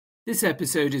This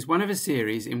episode is one of a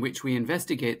series in which we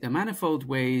investigate the manifold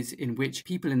ways in which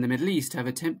people in the Middle East have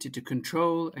attempted to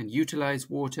control and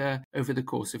utilize water over the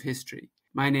course of history.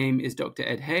 My name is Dr.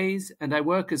 Ed Hayes, and I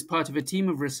work as part of a team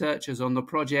of researchers on the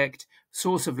project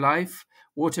Source of Life,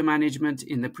 Water Management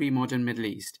in the Pre-Modern Middle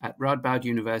East at Radboud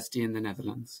University in the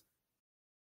Netherlands.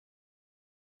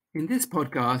 In this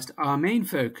podcast, our main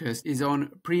focus is on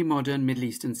pre-modern Middle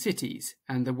Eastern cities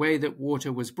and the way that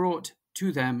water was brought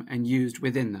to them and used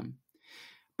within them.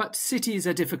 But cities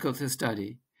are difficult to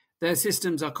study. Their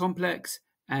systems are complex,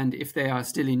 and if they are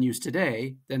still in use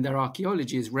today, then their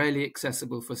archaeology is rarely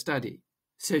accessible for study.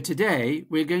 So today,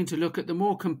 we're going to look at the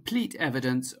more complete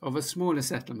evidence of a smaller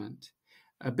settlement,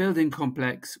 a building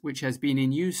complex which has been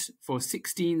in use for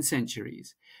 16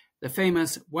 centuries, the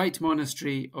famous White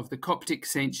Monastery of the Coptic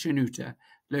Saint Shenouda,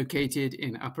 located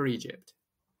in Upper Egypt.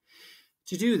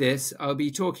 To do this, I'll be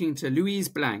talking to Louise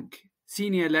Blanke,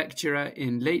 Senior Lecturer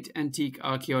in Late Antique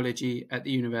Archaeology at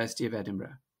the University of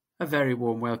Edinburgh. A very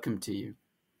warm welcome to you.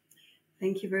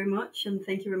 Thank you very much, and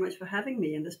thank you very much for having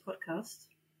me in this podcast.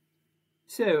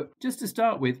 So, just to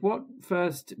start with, what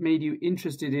first made you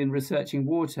interested in researching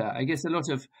water? I guess a lot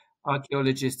of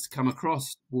archaeologists come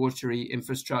across watery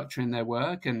infrastructure in their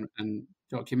work and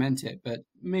document it, but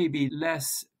maybe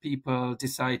less people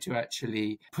decide to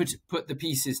actually put the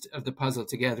pieces of the puzzle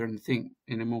together and think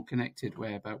in a more connected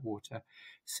way about water.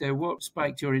 So what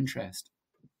spiked your interest?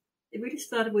 It really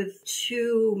started with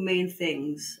two main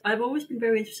things. I've always been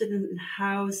very interested in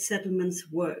how settlements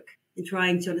work, in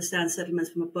trying to understand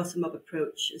settlements from a bottom-up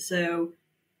approach. So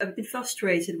I've been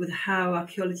frustrated with how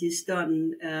archaeology is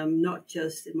done, not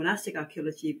just in monastic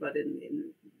archaeology, but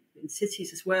in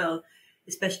cities as well,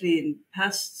 especially in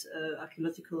past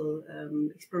archaeological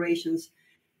explorations,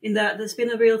 in that there's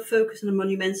been a real focus on the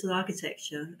monumental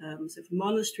architecture. So for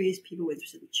monasteries, people were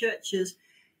interested in churches.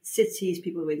 Cities,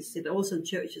 people were interested also in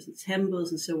churches and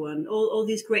temples and so on. All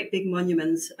these great big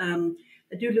monuments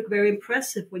that do look very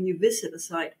impressive when you visit a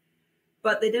site,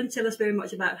 but they don't tell us very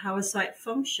much about how a site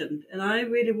functioned. And I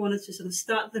really wanted to sort of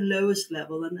start at the lowest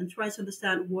level and try to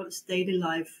understand what is daily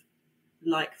life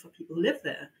like for people who live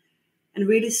there. And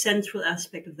really central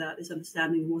aspect of that is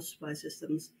understanding water supply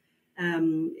systems.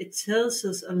 It tells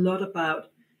us a lot about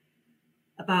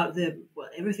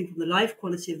everything from the life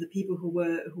quality of the people who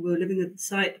were living at the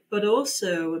site, but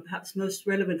also, and perhaps most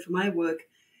relevant for my work,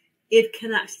 it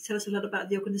can actually tell us a lot about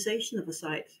the organization of a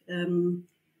site.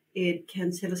 It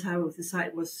can tell us how the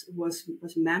site was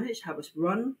managed, how it was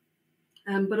run,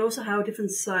 but also how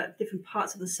different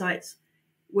parts of the sites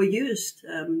were used.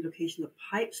 Location of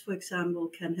pipes, for example,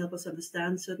 can help us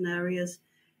understand certain areas,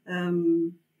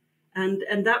 and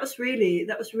that was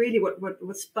really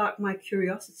what sparked my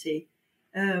curiosity.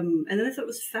 And then I thought it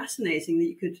was fascinating that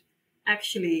you could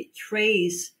actually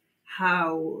trace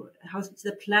how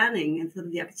the planning and sort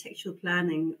of the architectural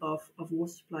planning of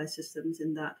water supply systems,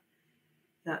 in that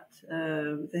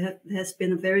there has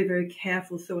been a very, very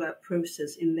careful, thought out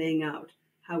process in laying out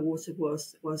how water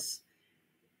was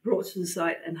brought to the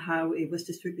site and how it was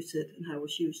distributed and how it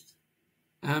was used.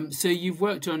 So you've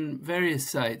worked on various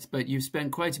sites, but you've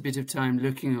spent quite a bit of time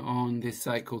looking on this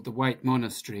site called the White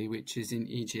Monastery, which is in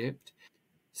Egypt.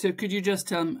 So could you just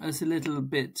tell us a little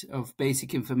bit of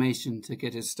basic information to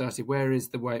get us started? Where is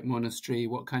the White Monastery?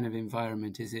 What kind of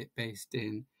environment is it based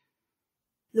in?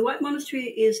 The White Monastery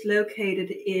is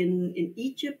located in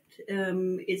Egypt.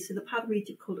 It's in a part of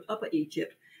Egypt called Upper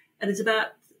Egypt, and it's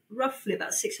roughly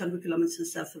about 600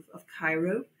 kilometers south of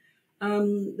Cairo.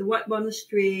 The White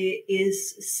Monastery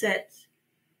is set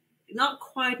not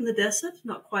quite in the desert,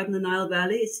 not quite in the Nile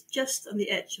Valley. It's just on the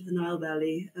edge of the Nile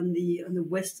Valley, on the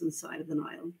western side of the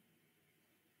Nile.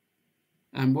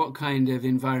 And what kind of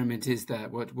environment is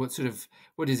that? What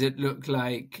does it look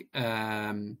like?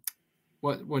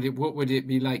 What would it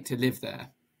be like to live there?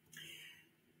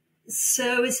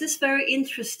 So it's this very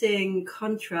interesting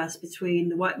contrast between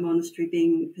the White Monastery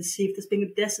being perceived as being a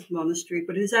desert monastery,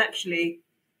 but it is actually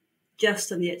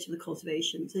just on the edge of the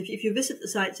cultivation. So if you visit the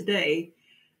site today,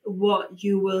 what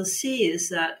you will see is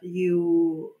that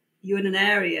you're in an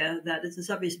area that is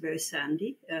obviously very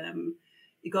sandy.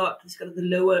 It's got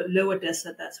the lower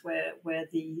desert. That's where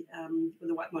the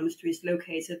White Monastery is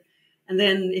located. And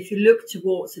then if you look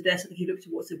towards the desert, if you look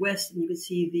towards the west, and you can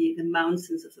see the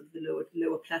mountains of sort of the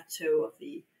lower plateau of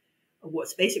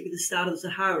what's basically the start of the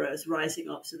Sahara is rising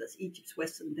up. So that's Egypt's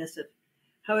western desert.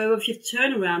 However, if you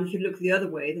turn around, if you look the other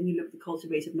way, then you look at the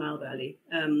cultivated Nile Valley.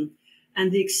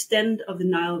 And the extent of the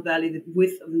Nile Valley, the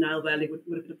width of the Nile Valley would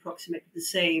have been approximately the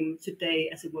same today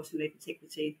as it was in late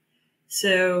antiquity.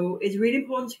 So it's really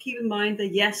important to keep in mind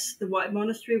that, yes, the White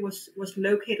Monastery was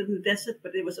located in the desert,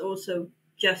 but it was also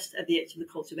just at the edge of the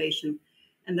cultivation,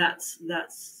 and that's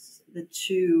the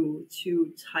two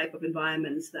type of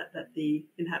environments that the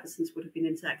inhabitants would have been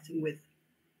interacting with.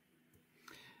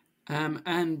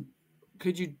 And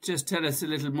could you just tell us a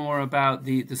little more about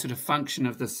the sort of function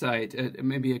of the site?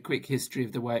 Maybe a quick history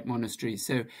of the White Monastery.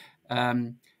 So,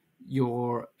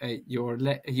 your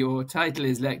title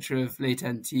is Lecturer of Late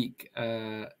Antique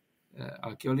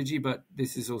Archaeology, but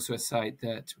this is also a site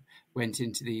that went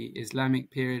into the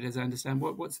Islamic period, as I understand.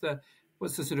 What's the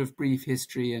sort of brief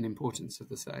history and importance of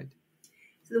the site?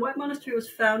 So the White Monastery was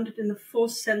founded in the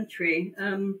 4th century.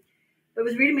 But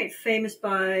was really made famous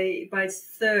by its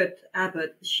third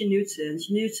abbot, Jouke. And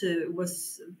Jouke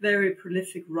was a very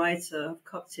prolific writer of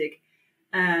Coptic,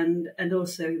 and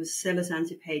also he was a zealous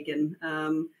anti-pagan.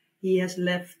 He has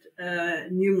left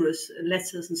numerous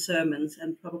letters and sermons,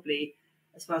 and probably,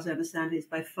 as far as I understand, is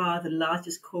by far the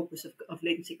largest corpus of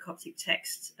Late Antique Coptic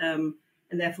texts, and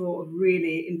therefore a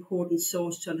really important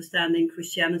source to understanding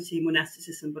Christianity,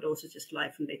 monasticism, but also just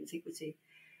life in late antiquity.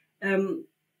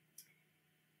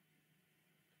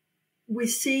 We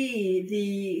see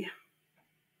the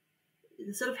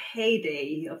sort of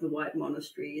heyday of the White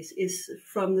Monasteries is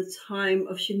from the time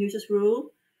of Jouke's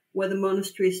rule, where the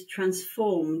monastery is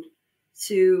transformed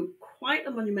to quite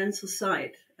a monumental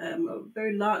site, a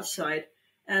very large site,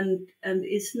 and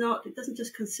it doesn't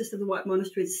just consist of the White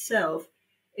Monastery itself.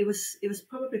 It was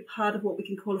probably part of what we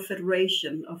can call a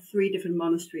federation of 3 different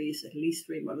monasteries, at least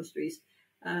 3 monasteries.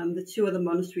 The 2 other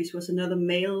monasteries was another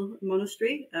male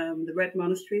monastery, the Red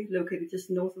Monastery, located just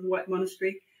north of the White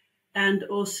Monastery, and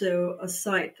also a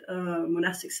site,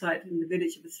 monastic site in the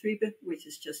village of Ethribe, which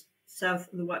is just south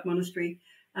of the White Monastery,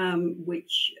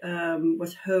 which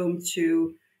was home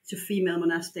to female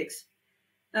monastics.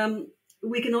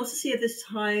 We can also see at this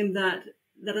time that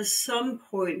at some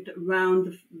point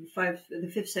around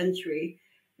the 5th century,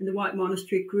 the White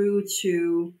Monastery grew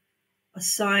to a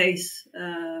size,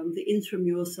 the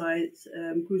intramural size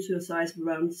grew to a size of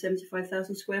around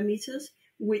 75,000 square meters,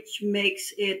 which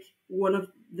makes it one of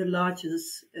the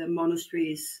largest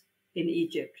monasteries in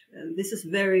Egypt. This is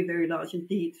very, very large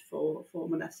indeed for a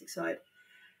monastic site.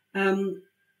 And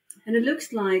it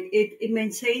looks like it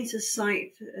maintains a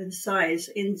site size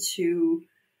into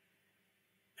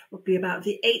probably about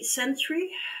the 8th century,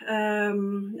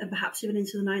 and perhaps even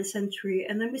into the 9th century.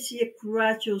 And then we see a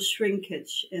gradual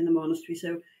shrinkage in the monastery.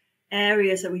 So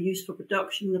areas that were used for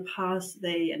production in the past,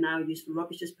 they are now used for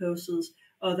rubbish disposals.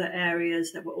 Other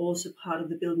areas that were also part of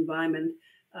the built environment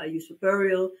are used for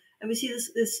burial. And we see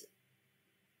this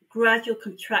gradual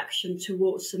contraction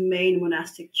towards the main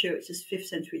monastic church. This 5th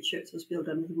century church was built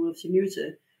under the rule of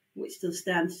Jouke, which still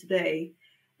stands today.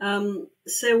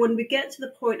 So when we get to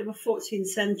the point of the 14th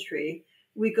century,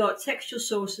 we got textual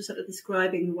sources that are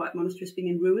describing the White Monastery as being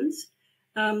in ruins.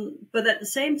 But at the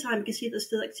same time, you can see there's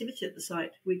still activity at the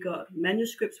site. We got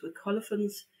manuscripts with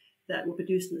colophons that were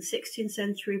produced in the 16th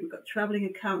century. We've got traveling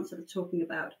accounts that are talking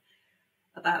about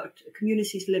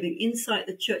communities living inside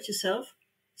the church itself.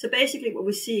 So basically what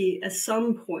we see at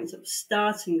some points of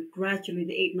starting gradually in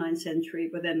the 8th, 9th century,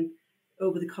 but then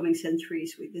over the coming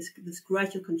centuries with this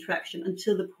gradual contraction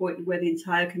until the point where the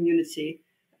entire community,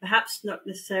 perhaps not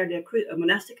necessarily a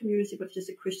monastic community, but just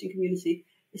a Christian community,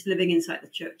 is living inside the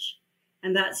church.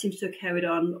 And that seems to have carried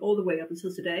on all the way up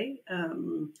until today,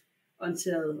 or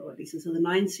at least until the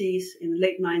 90s. In the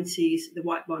late 90s, the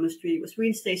White Monastery was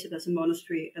reinstated as a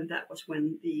monastery, and that was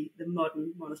when the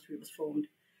modern monastery was formed.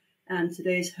 And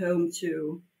today is home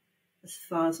to, as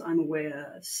far as I'm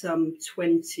aware, some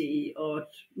 20 odd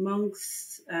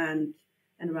monks and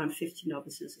around 50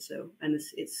 novices or so. And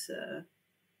it's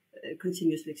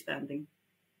continuously expanding.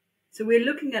 So we're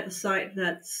looking at a site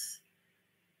that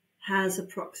has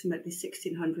approximately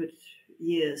 1,600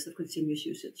 years of continuous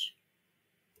usage.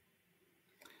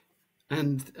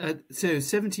 And so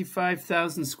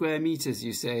 75,000 square meters,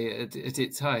 you say, at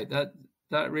its height.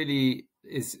 That really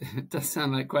does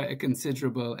sound like quite a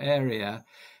considerable area.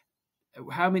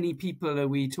 How many people are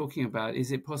we talking about?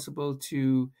 Is it possible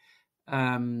to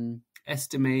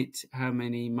estimate how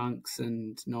many monks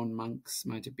and non-monks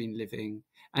might have been living?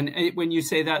 And when you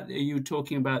say that, are you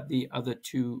talking about the other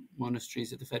 2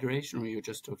 monasteries of the Federation, or you're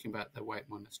just talking about the White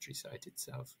Monastery site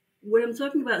itself? When I'm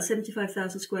talking about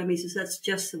 75,000 square meters, that's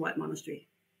just the White Monastery.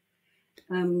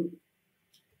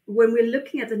 When we're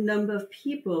looking at the number of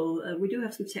people, we do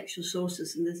have some textual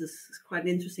sources, and this is quite an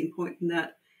interesting point in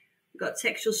that we've got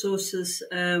textual sources.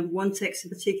 One text in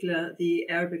particular, the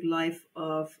Arabic Life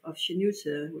of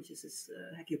Jouke, which is this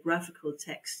hagiographical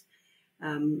text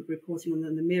reporting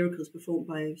on the miracles performed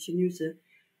by Jouke.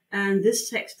 And this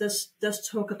text does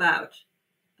talk about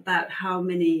about how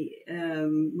many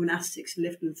monastics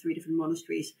lived in the 3 different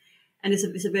monasteries, and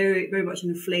it's a very, very much an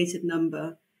inflated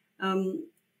number.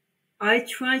 I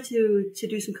try to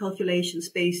do some calculations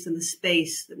based on the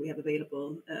space that we have available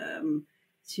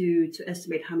to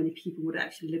estimate how many people would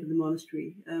actually live in the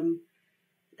monastery.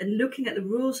 And looking at the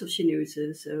rules of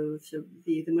Jouke, so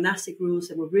the monastic rules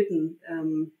that were written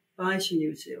by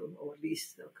Jouke, or at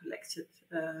least collected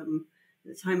at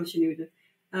the time of Jouke,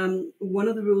 one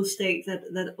of the rules state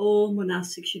that all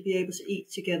monastics should be able to eat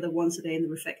together once a day in the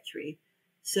refectory.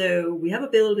 So we have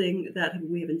a building that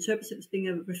we have interpreted as being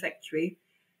a refectory.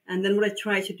 And then what I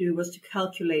tried to do was to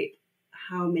calculate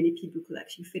how many people could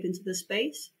actually fit into the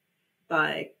space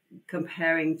by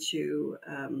comparing to,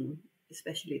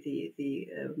 especially the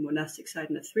monastic side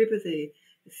in the Thriba, the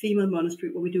female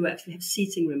monastery, where we do actually have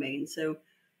seating remains.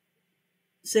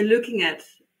 So looking at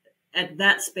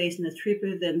that space in the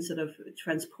Thriba, then sort of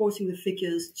transporting the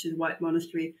figures to the White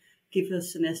Monastery, gives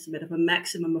us an estimate of a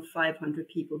maximum of 500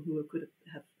 people who could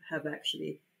have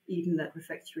actually eaten that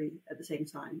refectory at the same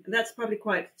time. And that's probably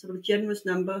quite sort of a generous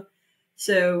number.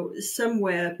 So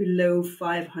somewhere below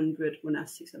 500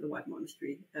 monastics at the White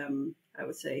Monastery, I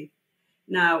would say.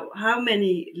 Now, how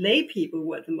many lay people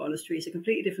were at the monastery is a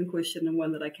completely different question, and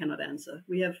one that I cannot answer.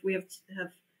 We have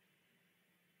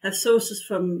sources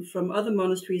from other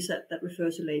monasteries that refer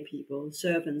to lay people,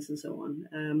 servants and so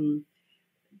on.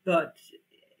 But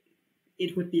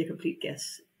it would be a complete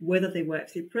guess whether they were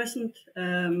actually present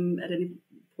at any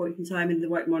point in time in the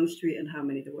White Monastery and how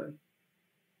many there were.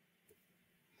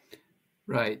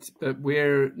 Right, but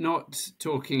we're not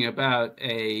talking about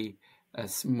a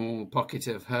small pocket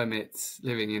of hermits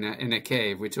living in a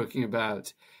cave. We're talking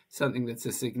about something that's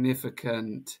a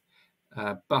significant,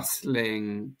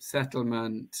 bustling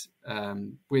settlement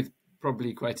with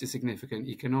probably quite a significant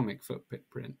economic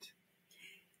footprint.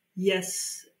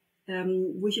 Yes,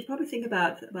 we should probably think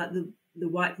about the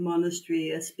White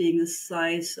Monastery as being the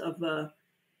size of a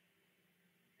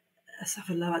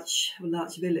large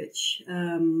village.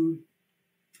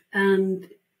 And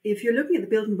if you're looking at the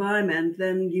built environment,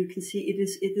 then you can see it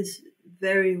is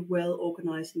very well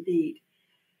organized indeed.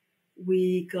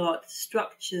 We got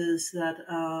structures that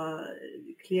are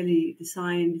clearly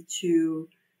designed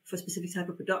for a specific type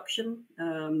of production.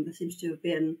 There seems to have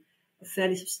been a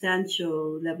fairly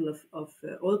substantial level of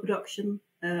oil production.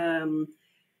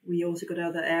 We also got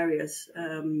other areas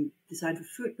designed for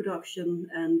food production,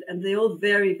 and they're all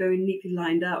very, very neatly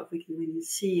lined out. We can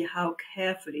see how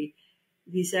carefully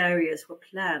these areas were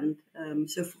planned.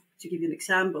 To give you an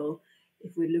example,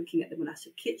 if we're looking at the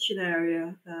monastic kitchen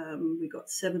area, we got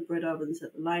 7 bread ovens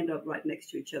that are lined up right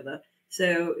next to each other.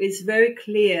 So it's very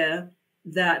clear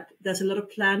that there's a lot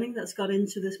of planning that's got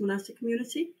into this monastic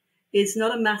community. It's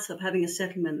not a matter of having a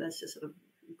settlement that's just sort of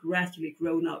gradually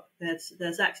grown up.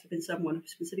 There's actually been someone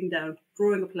who's been sitting down,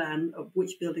 drawing a plan of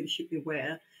which buildings should be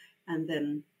where, and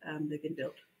then they've been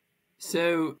built.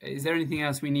 So is there anything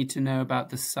else we need to know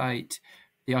about the site,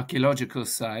 the archaeological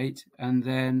site, and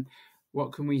then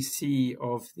what can we see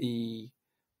of the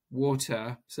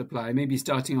water supply? Maybe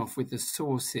starting off with the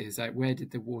sources, like where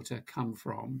did the water come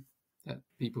from that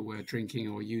people were drinking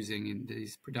or using in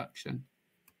this production?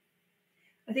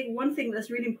 I think one thing that's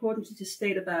really important to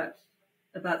state about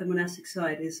the monastic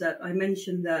site is that I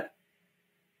mentioned that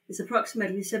it's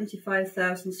approximately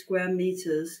 75,000 square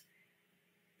meters.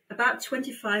 About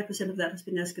 25% of that has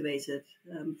been excavated.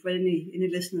 For any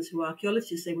listeners who are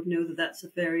archaeologists, they would know that that's a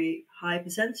very high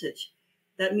percentage.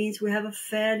 That means we have a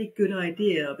fairly good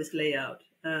idea of its layout.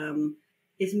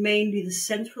 It's mainly the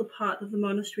central part of the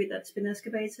monastery that's been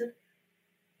excavated,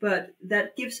 but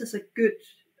that gives us a good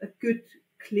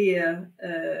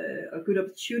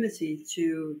opportunity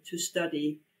to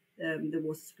study the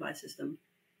water supply system.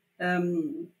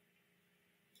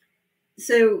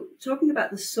 So talking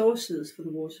about the sources for the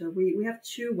water, we have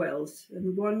 2 wells,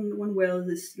 and one well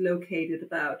is located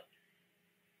about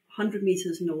 100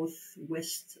 meters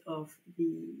northwest of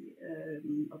the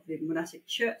monastic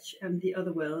church, and the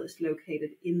other well is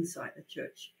located inside the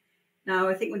church. Now,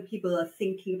 I think when people are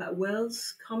thinking about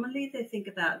wells, commonly they think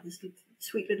about this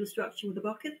sweet little structure with a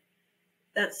bucket.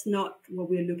 That's not what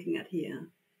we're looking at here.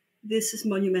 This is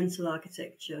monumental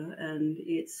architecture, and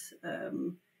it's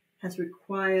has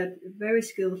required very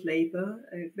skilled labor,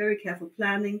 very careful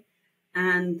planning,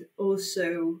 and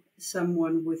also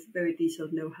someone with very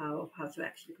detailed know-how of how to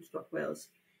actually construct wells.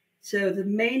 So the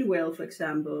main well, for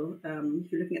example,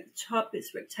 if you're looking at the top,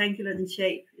 it's rectangular in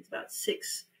shape. It's about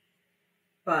 6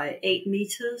 by 8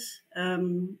 meters.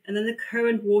 And then the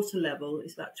current water level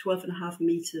is about 12.5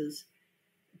 meters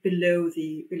below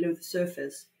the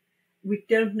surface. we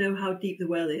don't know how deep the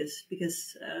well is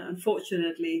because,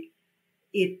 unfortunately,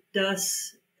 it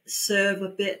does serve a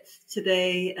bit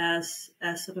today as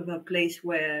sort of a place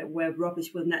where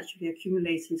rubbish will naturally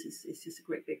accumulate, since it's just a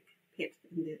great big pit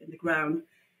in the ground.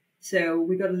 So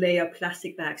we've got a layer of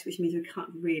plastic bags, which means we can't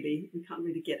really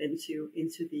get into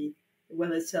the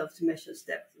well itself to measure its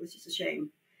depth, which is a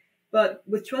shame. But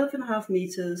with 12.5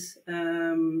 meters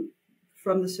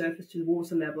from the surface to the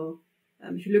water level,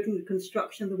 if you look at the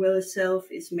construction of the well itself,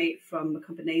 it's made from a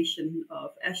combination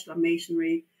of ashlar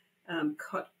masonry,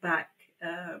 cut back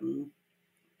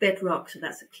bedrock, so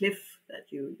that's a cliff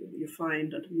that you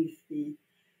find underneath the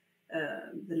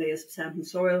layers of sand and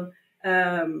soil,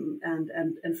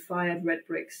 and fired red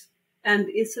bricks. And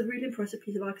it's a really impressive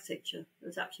piece of architecture.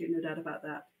 There's absolutely no doubt about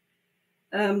that.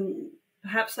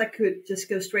 Perhaps I could just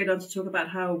go straight on to talk about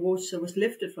how water was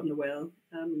lifted from the well.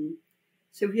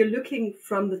 So if you're looking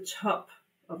from the top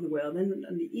of the well, then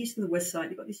on the east and the west side,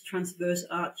 you've got these transverse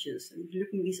arches. And if you're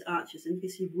looking at these arches, and you can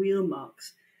see wheel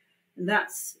marks. And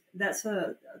that's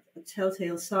a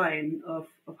telltale sign of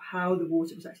how the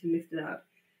water was actually lifted out.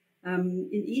 In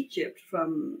Egypt,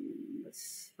 from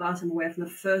as far as I'm aware, from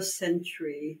the 1st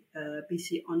century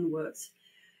BC onwards,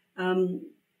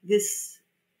 this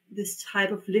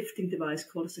type of lifting device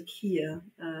called a sakia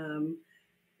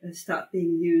started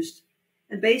being used.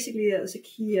 And basically, a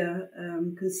sakia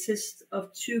consists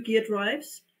of 2 gear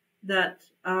drives that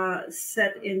are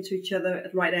set into each other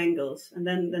at right angles, and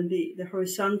then the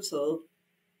horizontal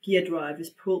gear drive is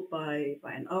pulled by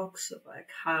an ox or by a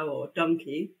cow or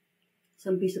donkey,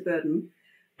 some piece of burden,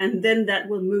 and then that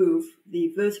will move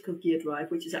the vertical gear drive,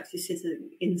 which is actually sitting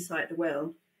inside the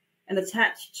well. And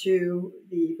attached to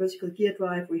the vertical gear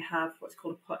drive, we have what's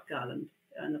called a pot garland,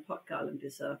 and a pot garland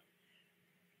it's a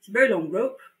very long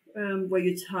rope where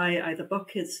you tie either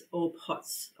buckets or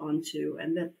pots onto,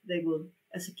 and then they will,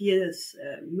 as the gears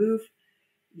move,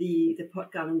 the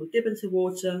pot garland will dip into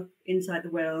water inside the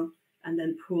well and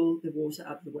then pull the water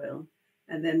out of the well.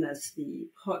 And then as the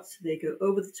pots, they go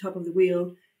over the top of the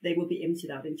wheel, they will be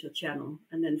emptied out into a channel.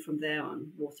 And then from there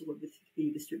on, water will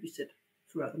be distributed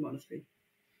throughout the monastery.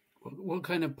 What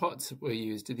kind of pots were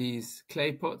used? Are these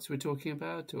clay pots we're talking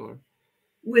about, or?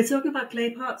 We're talking about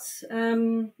clay pots.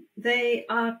 They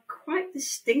are quite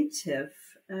distinctive.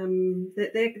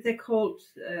 They're called,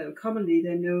 commonly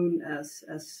they're known as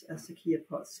sakia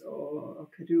pots or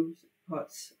kadu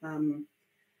pots.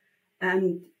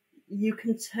 And you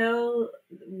can tell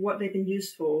what they've been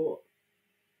used for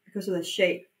because of their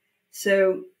shape.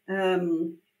 So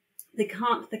they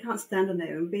can't stand on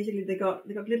their own. Basically, they got a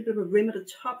little bit of a rim at the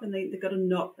top, and they got a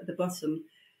knob at the bottom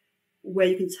where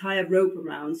you can tie a rope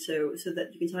around. So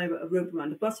that you can tie a rope around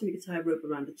the bottom, you can tie a rope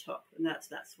around the top, and that's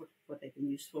what they've been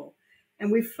used for.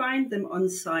 And we find them on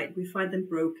site. We find them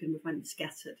broken. We find them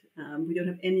scattered. We don't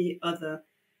have any other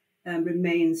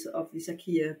remains of the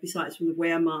sakia besides from the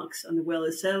wear marks on the well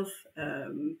itself,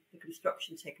 the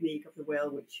construction technique of the well,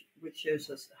 which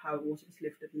shows us how water was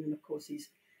lifted, and then of course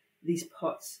these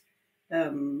pots.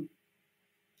 And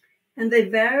they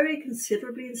vary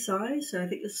considerably in size. So I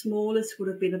think the smallest would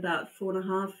have been about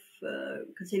 4.5,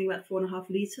 containing about 4.5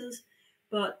 liters.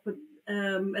 But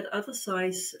at other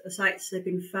sites they've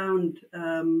been found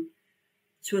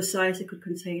to a size that could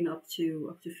contain up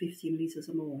to 15 liters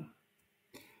or more.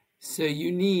 So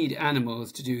you need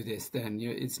animals to do this. Then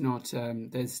it's not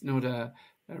there's not a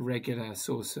regular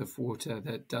source of water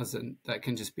that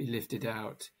can just be lifted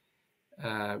out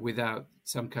without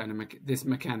some kind of this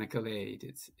mechanical aid.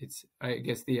 It's I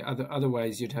guess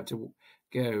otherwise you'd have to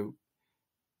go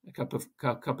a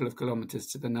couple of kilometers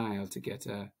to the Nile to get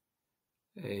a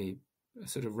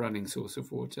sort of running source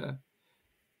of water.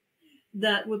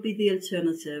 That would be the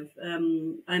alternative.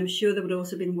 I'm sure there would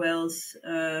also have been wells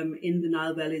in the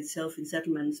Nile Valley itself in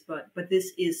settlements, but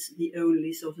this is the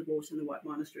only source of water in the White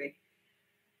Monastery.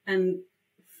 And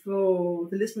for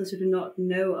the listeners who do not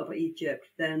know about Egypt,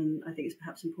 then I think it's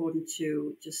perhaps important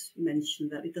to just mention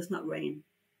that it does not rain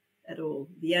at all.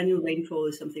 The annual rainfall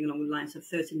is something along the lines of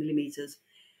 30 millimeters,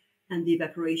 and the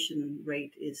evaporation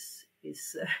rate is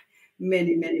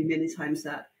many, many, many times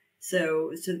that.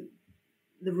 So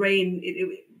the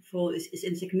rainfall is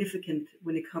insignificant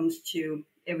when it comes to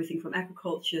everything from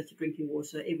agriculture to drinking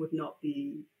water. It would not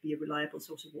be a reliable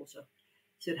source of water.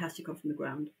 So it has to come from the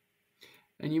ground.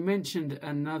 And you mentioned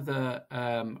another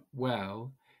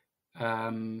well,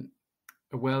 a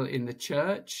well in the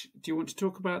church. Do you want to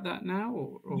talk about that now?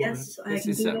 Or yes, I can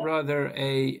is do that that.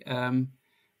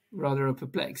 rather a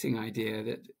perplexing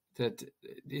idea that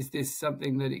is this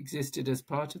something that existed as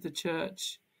part of the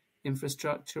church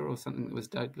infrastructure or something that was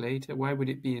dug later? Why would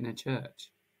it be in a church?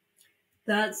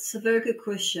 That's a very good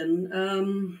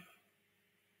question.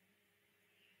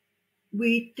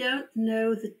 We don't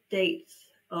know the date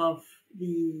of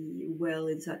the well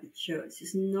inside the church.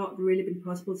 It's not really been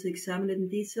possible to examine it in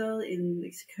detail. In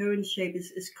its current shape,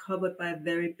 is covered by a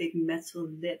very big metal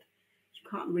lid. You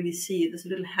can't really see it. There's a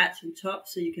little hatch on top,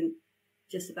 so you can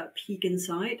just about peek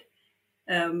inside.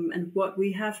 And what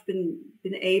we have been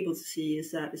able to see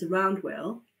is that it's a round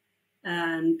well,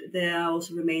 and there are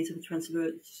also remains of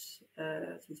transverse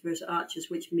arches,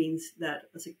 which means that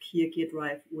as a gear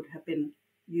drive would have been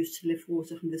used to lift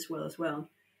water from this well as well.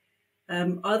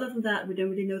 Other than that, we don't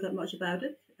really know that much about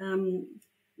it.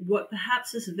 What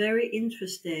perhaps is very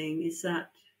interesting is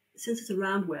that since it's a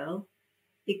round well,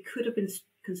 it could have been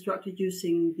constructed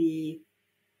using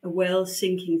a well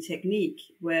sinking technique,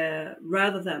 where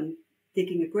rather than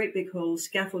digging a great big hole,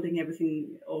 scaffolding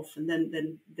everything off, and then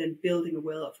building a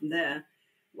well up from there,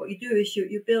 what you do is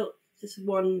you build just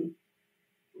one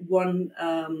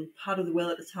part of the well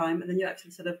at a time, and then you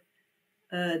actually sort of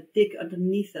dig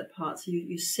underneath that part. So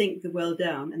you sink the well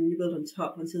down and you build on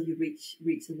top until you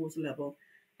reach the water level.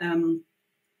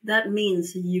 That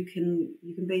means you can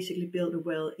basically build a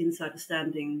well inside a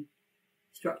standing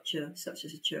structure such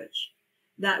as a church.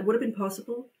 That would have been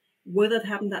possible. Whether it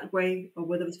happened that way or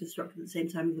whether it was constructed at the same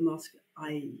time as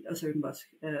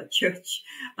the church,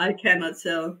 I cannot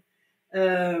tell.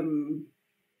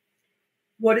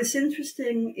 What is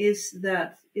interesting is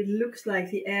that it looks like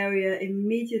the area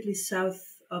immediately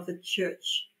south of the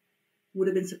church would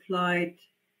have been supplied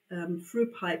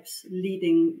through pipes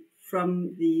leading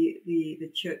from the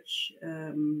church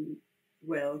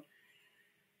well.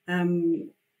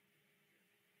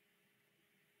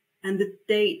 And the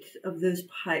date of those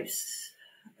pipes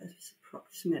is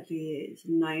approximately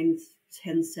 9th,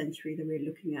 10th century that we're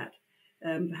looking at,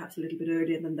 perhaps a little bit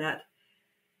earlier than that.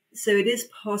 So it is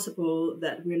possible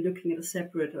that we're looking at a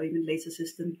separate or even later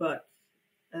system, but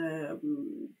to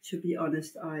be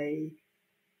honest, I'm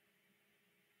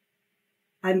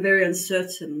very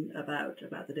uncertain about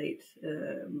the date,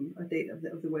 a date of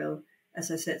the well, as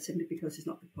I said, simply because it's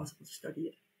not been possible to study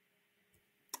it.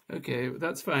 Okay,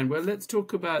 that's fine. Well, let's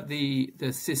talk about the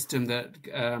system that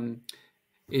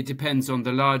it depends on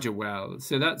the larger well.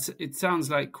 So it sounds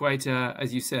like quite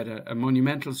as you said, a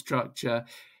monumental structure.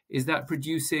 Is that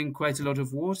producing quite a lot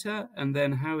of water? And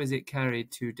then how is it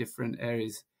carried to different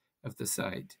areas of the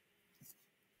site?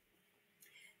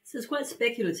 So it's quite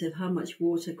speculative how much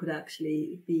water could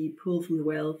actually be pulled from the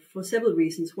well for several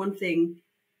reasons. One thing,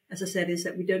 as I said, is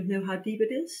that we don't know how deep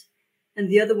it is. And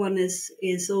the other one is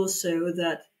also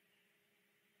that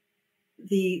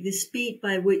the speed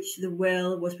by which the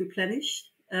well was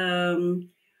replenished,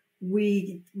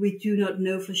 we do not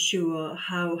know for sure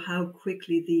how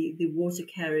quickly the water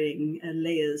carrying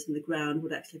layers in the ground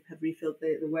would actually have refilled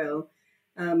the well.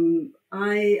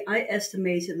 I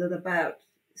estimated that about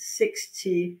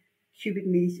 60 cubic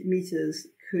meters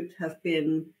could have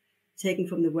been taken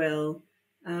from the well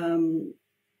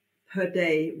per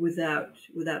day without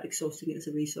exhausting it as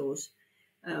a resource.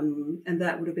 And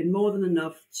that would have been more than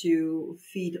enough to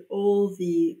feed all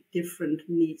the different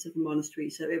needs of the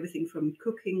monastery. So everything from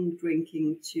cooking,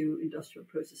 drinking to industrial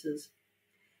processes.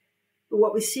 But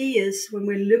what we see is when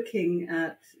we're looking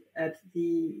at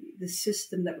the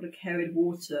system that would have carried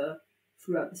water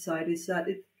throughout the site is that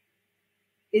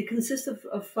it consists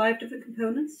of 5 different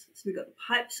components. So we've got the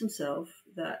pipes themselves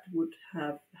that would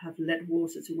have led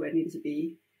water to where it needed to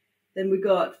be. Then we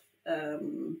got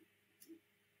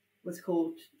what's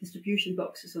called distribution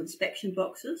boxes or inspection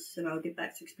boxes, and I'll get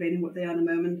back to explaining what they are in a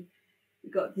moment.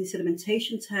 We've got the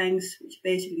sedimentation tanks, which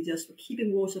basically just for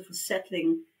keeping water for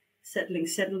settling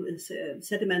sediments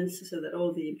so that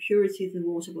all the impurities in the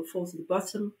water will fall to the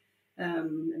bottom.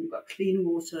 And we've got clean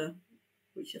water,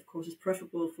 which of course is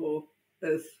preferable for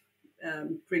both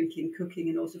drinking, cooking,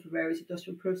 and also for various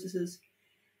industrial processes.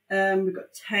 We've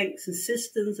got tanks and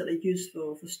cisterns that are used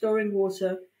for storing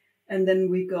water. And then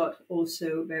we got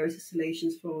also various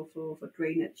installations for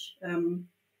drainage.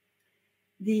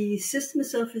 The system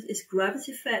itself is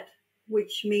gravity fed,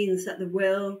 which means that the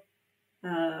well,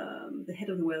 the head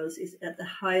of the wells is at the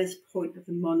highest point of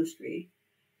the monastery.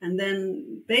 And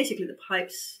then basically the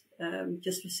pipes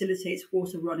just facilitates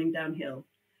water running downhill.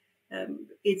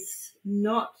 It's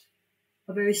not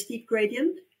a very steep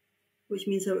gradient, which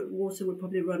means that water would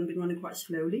probably be running quite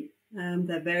slowly.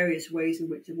 There are various ways in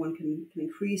which one can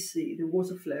increase the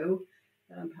water flow.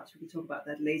 Perhaps we can talk about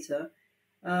that later.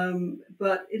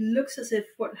 But it looks as if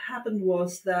what happened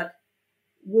was that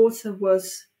water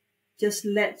was just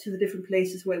led to the different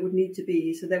places where it would need to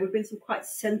be. So there would have been some quite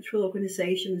central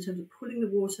organization in terms of pulling the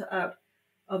water out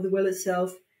of the well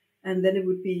itself, and then it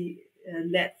would be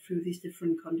led through these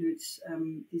different conduits,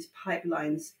 these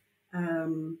pipelines,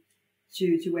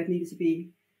 to where it needed to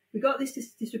be. We got these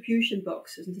distribution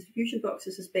boxes, and distribution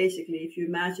boxes is basically, if you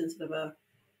imagine sort of a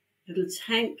little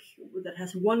tank that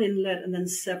has one inlet and then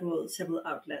several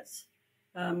outlets.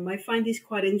 I find these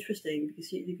quite interesting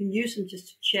because you can use them just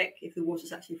to check if the water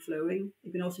is actually flowing.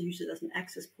 You can also use it as an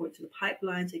access point to the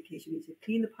pipelines in case you need to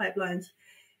clean the pipelines.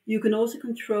 You can also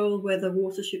control whether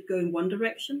water should go in one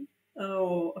direction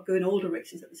or go in all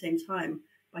directions at the same time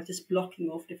by just blocking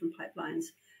off different pipelines.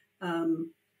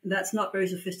 That's not very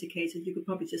sophisticated. You could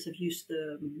probably just have used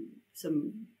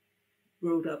some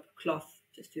rolled up cloth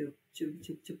just to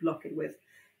block it with.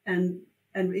 And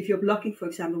if you're blocking, for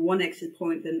example, one exit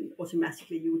point, then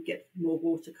automatically you would get more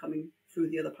water coming through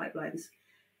the other pipelines.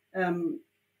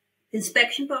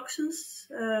 Inspection boxes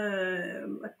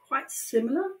are quite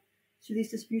similar to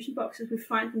these distribution boxes. We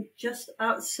find them just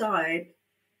outside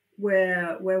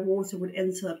where water would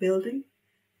enter a building.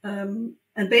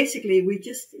 And basically,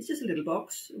 it's just a little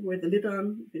box with the lid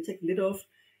on. You can take the lid off,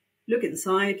 look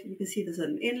inside. You can see there's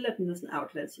an inlet and there's an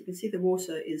outlet. So you can see the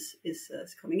water is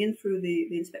coming in through the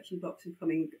inspection box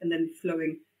and then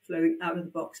flowing out of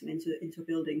the box and into a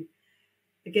building.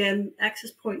 Again,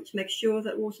 access point to make sure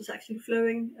that water is actually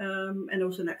flowing, and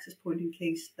also an access point in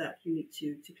case that you need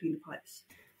to clean the pipes.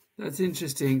 That's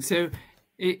interesting. So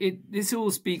this all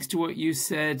speaks to what you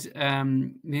said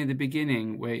near the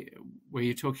beginning, where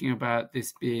you're talking about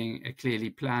this being a clearly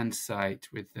planned site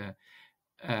with the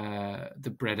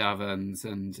bread ovens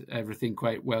and everything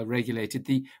quite well regulated.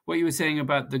 What you were saying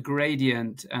about the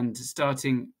gradient and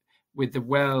starting with the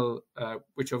well,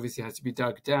 which obviously has to be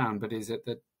dug down, but is at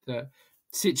the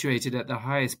situated at the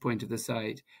highest point of the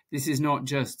site. This is not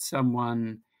just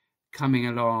someone coming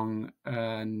along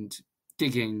and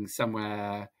digging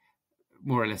somewhere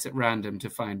more or less at random to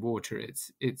find water.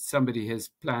 It's somebody has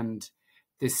planned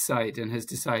this site and has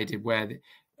decided where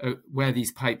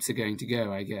these pipes are going to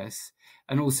go, I guess.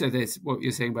 And also there's what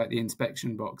you're saying about the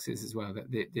inspection boxes as well,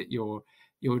 that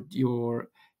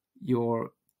you're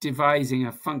devising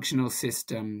a functional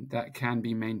system that can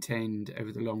be maintained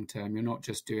over the long term. You're not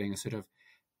just doing a sort of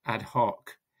ad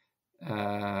hoc,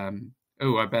 I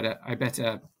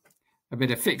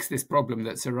better fix this problem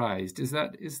that's arisen.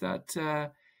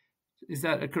 Is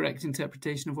that a correct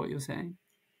interpretation of what you're saying?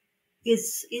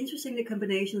 It's interesting, the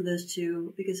combination of those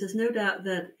two, because there's no doubt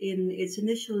that in its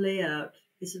initial layout,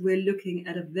 we're looking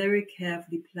at a very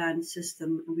carefully planned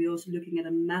system, and we're also looking at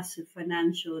a massive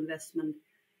financial investment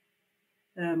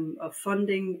of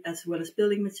funding, as well as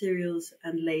building materials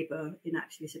and labor in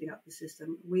actually setting up the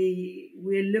system.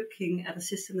 We're looking at a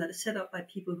system that is set up by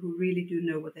people who really do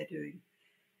know what they're doing.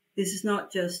 This is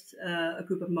not just a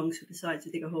group of monks who decide to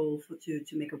dig a hole to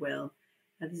make a well.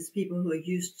 And this is people who are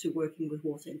used to working with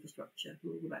water infrastructure,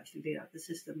 who actually laid out the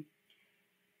system.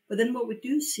 But then what we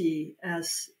do see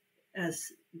as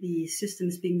the system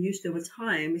is being used over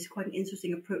time is quite an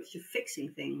interesting approach to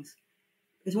fixing things.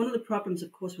 Because one of the problems,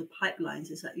 of course, with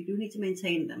pipelines is that you do need to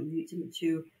maintain them. You need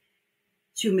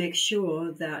to make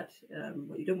sure that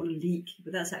you don't want to leak,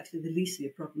 but that's actually the least of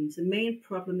your problems. The main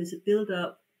problem is a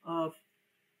build-up of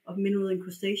mineral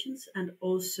incrustations and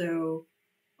also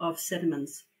of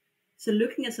sediments. So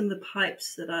looking at some of the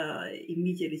pipes that are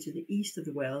immediately to the east of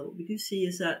the well, what we do see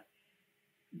is that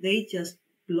they just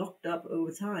blocked up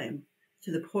over time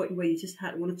to the point where you just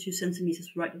had 1 or 2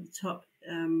 centimeters right at the top,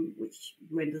 which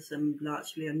renders them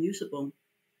largely unusable.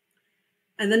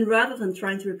 And then rather than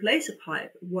trying to replace a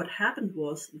pipe, what happened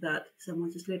was that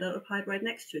someone just laid out a pipe right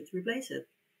next to it to replace it,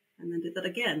 and then did that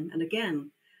again and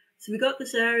again. So we got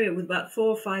this area with about 4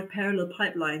 or 5 parallel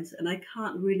pipelines, and I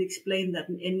can't really explain that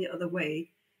in any other way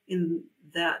in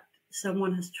that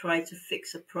someone has tried to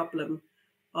fix a problem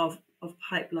of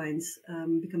pipelines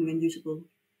becoming unusable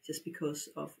just because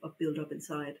of build-up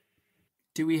inside.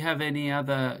 Do we have any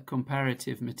other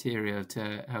comparative material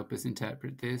to help us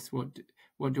interpret this? What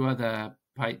do other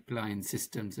pipeline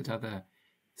systems at other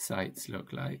sites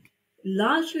look like?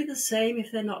 Largely the same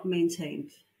if they're not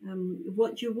maintained.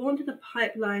 What you want in a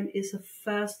pipeline is a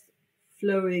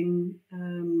fast-flowing,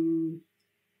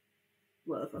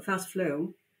 a fast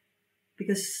flow,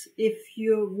 because if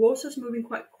your water's moving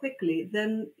quite quickly,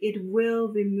 then it will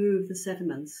remove the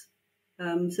sediments.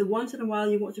 So once in a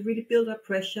while, you want to really build up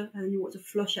pressure, and then you want to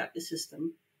flush out the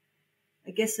system.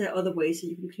 I guess there are other ways that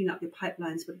you can clean up your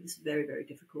pipelines, but it's very, very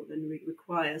difficult and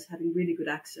requires having really good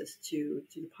access to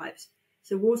the pipes.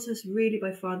 So water is really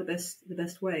by far the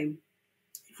best way.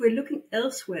 If we're looking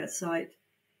elsewhere at site,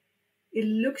 it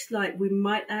looks like we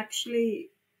might actually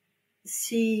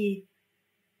see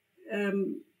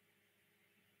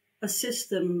a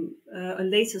system, a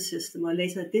later system, or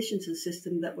later addition to the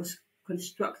system that was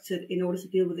constructed in order to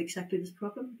deal with exactly this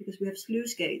problem, because we have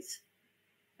sluice gates,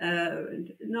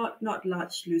 not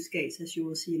large sluice gates as you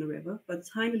will see in a river, but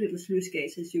tiny little sluice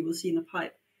gates as you will see in a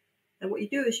pipe. And what you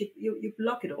do is you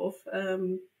block it off.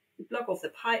 You block off the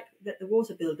pipe, let the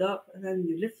water build up, and then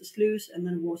you lift the sluice, and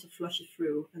then water flushes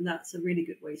through. And that's a really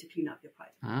good way to clean up your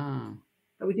pipe. Ah.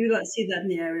 But we do not see that in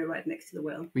the area right next to the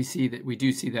well. We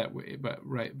do see that, but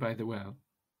right by the well.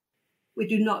 We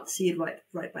do not see it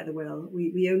right by the well.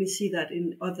 We only see that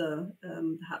in other,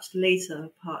 perhaps later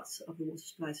parts of the water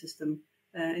supply system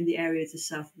in the area to the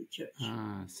south of the church.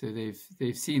 Ah, so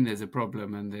they've seen there's a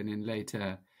problem, and then in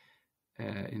later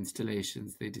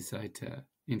installations they decide to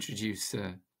introduce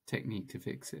a technique to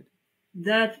fix it.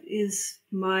 That is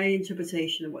my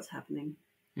interpretation of what's happening.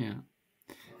 Yeah.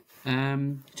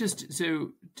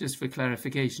 Just for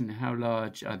clarification, how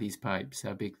large are these pipes?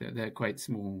 How big? They're quite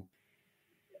small.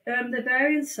 They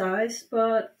vary in size,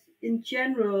 but in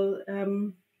general,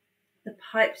 the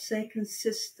pipes, they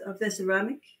consist of their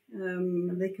ceramic.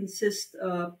 They consist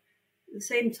of the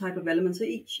same type of elements. So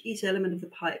each element of the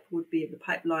pipe the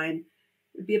pipeline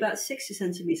would be about 60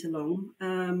 centimeters long,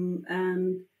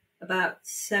 and about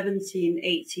 17,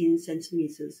 18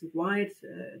 centimeters wide,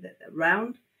 they're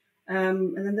round.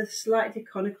 And then they're slightly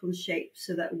conical in shape,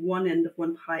 so that one end of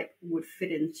one pipe would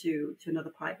fit into another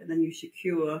pipe, and then you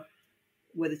secure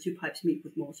where the two pipes meet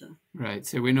with mortar. Right.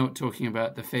 So we're not talking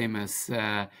about the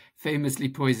famously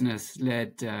poisonous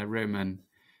lead Roman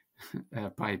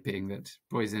piping that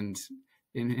poisoned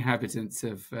inhabitants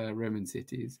of Roman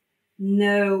cities.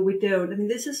 No, we don't. I mean,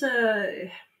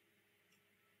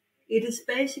 it is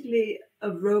basically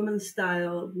a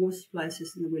Roman-style water supply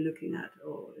system that we're looking at,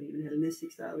 or even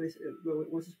Hellenistic-style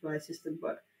water supply system,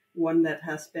 but one that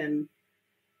has been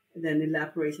then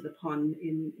elaborated upon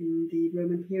in the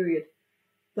Roman period.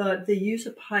 But the use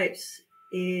of pipes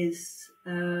is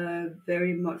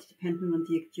very much dependent on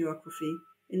the geography.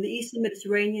 In the Eastern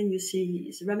Mediterranean, you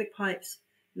see ceramic pipes.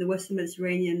 In the Western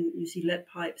Mediterranean, you see lead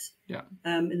pipes. Yeah.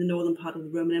 In the northern part of the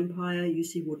Roman Empire, you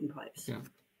see wooden pipes. Yeah.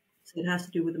 So it has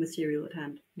to do with the material at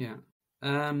hand. Yeah.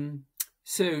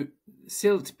 So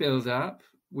silt build-up,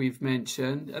 we've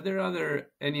mentioned. Are there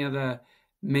any other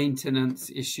maintenance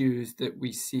issues that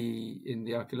we see in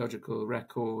the archaeological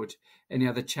record? Any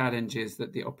other challenges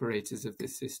that the operators of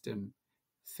this system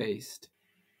faced?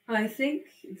 I think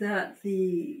that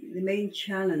the main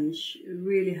challenge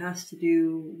really has to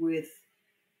do with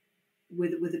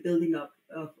the building up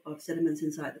of sediments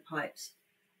inside the pipes.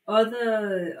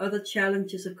 Other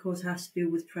challenges, of course, has to do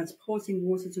with transporting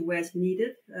water to where it's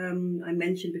needed. I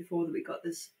mentioned before that we got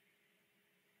this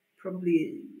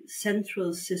probably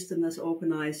central system that's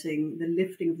organizing the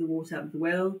lifting of the water out of the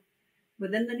well.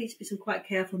 But then there needs to be some quite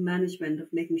careful management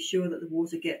of making sure that the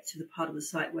water gets to the part of the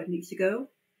site where it needs to go.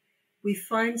 We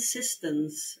find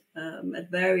cisterns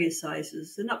at various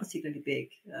sizes. They're not particularly big,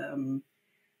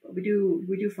 but we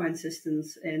do find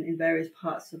cisterns in various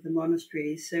parts of the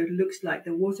monastery. So it looks like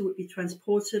the water would be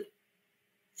transported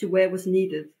to where it was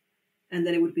needed, and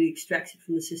then it would be extracted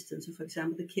from the cistern. So, for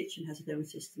example, the kitchen has its own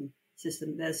system.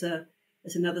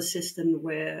 There's another cistern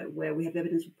where we have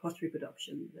evidence of pottery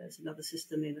production. There's another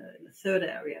cistern in a third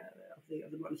area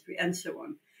of the monastery, and so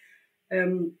on.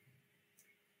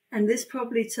 And this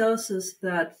probably tells us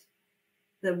that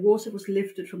the water was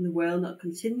lifted from the well, not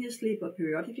continuously, but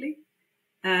periodically.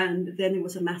 And then it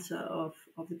was a matter of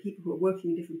the people who were working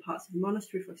in different parts of the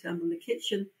monastery, for example, in the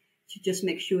kitchen, to just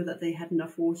make sure that they had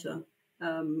enough water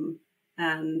and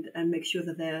make sure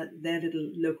that their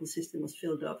little local system was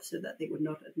filled up so that they would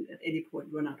not at any point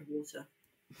run out of water.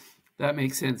 That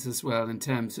makes sense as well in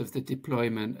terms of the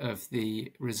deployment of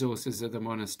the resources of the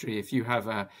monastery. If you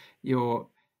have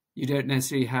you don't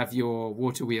necessarily have your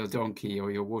water wheel donkey or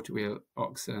your water wheel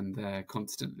oxen there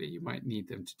constantly. You might need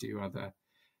them to do other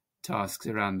tasks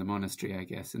around the monastery, I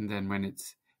guess. And then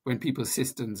when people's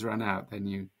cisterns run out, then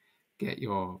you get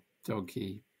your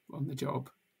donkey on the job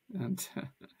and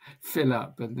fill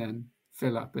up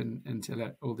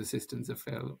until all the cisterns are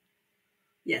filled.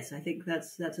 Yes, I think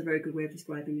that's a very good way of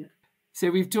describing it.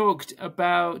 So we've talked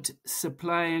about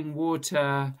supplying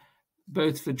water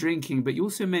both for drinking, but you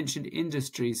also mentioned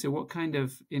industry. So what kind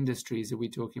of industries are we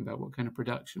talking about? What kind of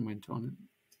production went on?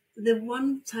 The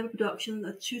one type of production,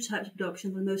 or two types of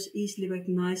production, the most easily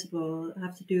recognizable,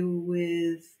 have to do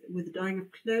with the dyeing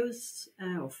of clothes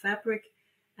or fabric,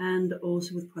 and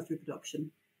also with pottery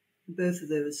production. Both of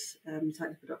those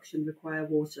types of production require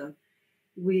water.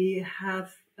 We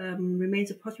have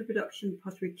remains of pottery production,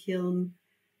 pottery kiln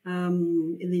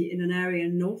in an area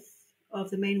north of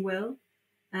the main well.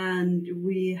 And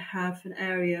we have an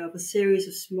area of a series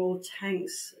of small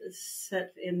tanks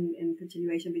set in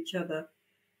continuation of each other,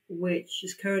 which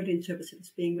is currently interpreted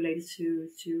as being related to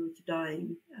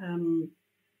dyeing,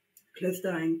 clothes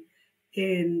dyeing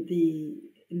in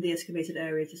the excavated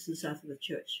area just to the south of the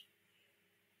church.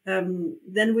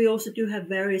 Then we also do have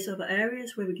various other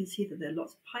areas where we can see that there are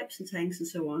lots of pipes and tanks and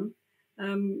so on.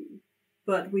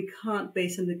 But we can't,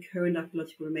 based on the current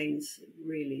archaeological remains,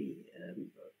 really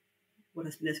what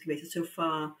has been excavated so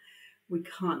far, we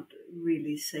can't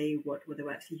really say what they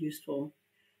were actually used for.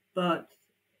 But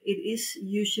it is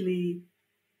usually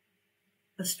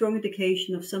a strong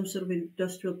indication of some sort of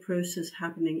industrial process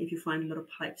happening if you find a lot of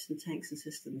pipes and tanks and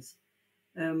systems.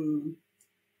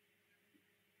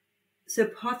 So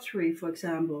pottery, for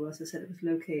example, as I said, it was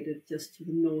located just to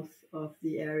the north of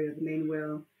the area of the main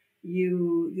well.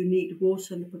 You need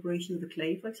water in the preparation of the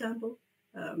clay, for example.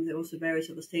 There are also various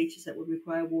other stages that would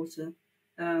require water.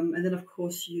 And then, of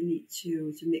course, you need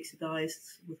to mix the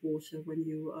dyes with water when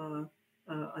you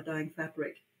are dyeing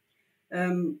fabric.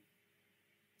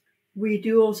 We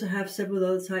do also have several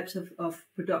other types of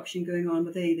production going on,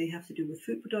 but they have to do with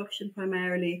food production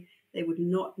primarily. They would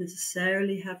not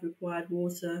necessarily have required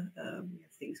water. We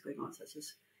have things going on such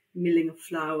as milling of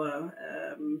flour,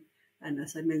 and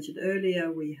as I mentioned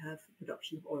earlier, we have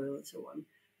production of oil and so on.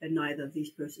 And neither of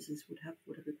these processes would have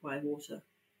required water.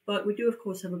 But we do, of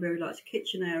course, have a very large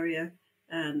kitchen area,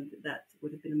 and that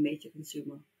would have been a major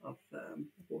consumer of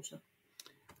water.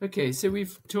 Okay, so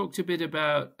we've talked a bit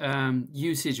about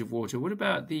usage of water. What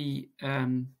about the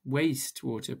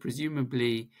wastewater?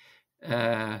 Presumably,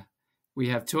 we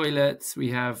have toilets. We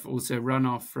have also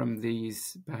runoff from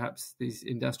perhaps these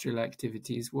industrial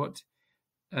activities. How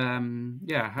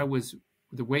was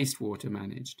the wastewater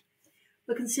managed?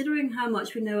 But considering how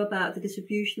much we know about the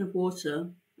distribution of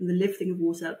water and the lifting of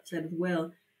water outside of the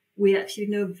well, we actually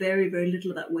know very, very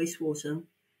little about wastewater.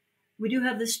 We do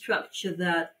have this structure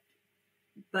that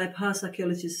by past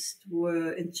archaeologists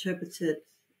were interpreted.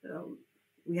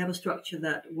 We have a structure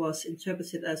that was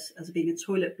interpreted as being a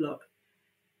toilet block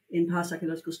in past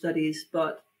archaeological studies.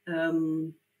 But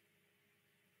when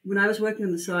I was working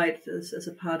on the site as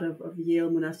a part of the Yale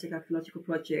Monastic Archaeological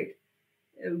Project,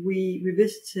 we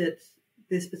revisited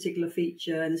this particular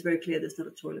feature, and it's very clear there's not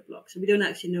a toilet block. So we don't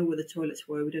actually know where the toilets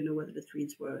were. We don't know where the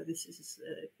latrines were. This is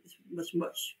it's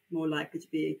much more likely to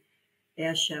be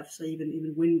air shafts or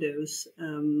even windows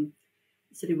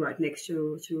sitting right next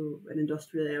to an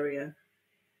industrial area.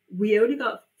 We only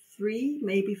got 3,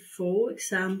 maybe 4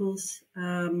 examples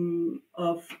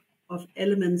of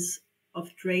elements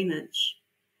of drainage,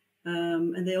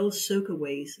 and they're all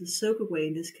soakaways. And soakaway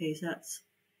in this case,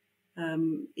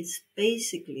 it's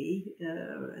basically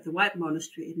at the White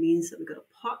Monastery. It means that we've got a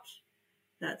pot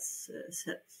that's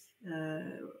set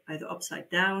either upside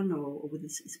down or with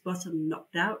its bottom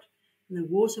knocked out. And the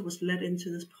water was let into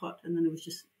this pot, and then it was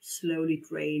just slowly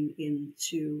drained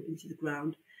into the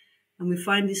ground. And we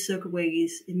find these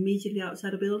soakaways immediately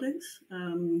outside of buildings.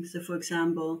 So, for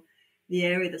example, the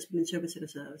area that's been interpreted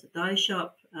as a dye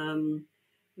shop,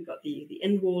 we've got the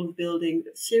end wall of the building, we've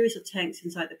got a series of tanks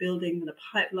inside the building, and a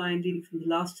pipeline leading from the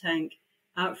last tank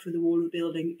out through the wall of the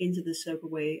building into the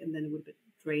soakaway, and then it would be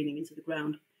draining into the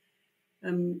ground.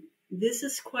 This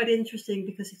is quite interesting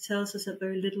because it tells us that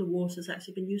very little water has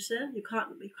actually been used there. You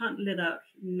can't let out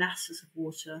masses of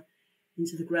water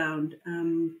into the ground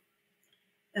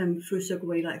through a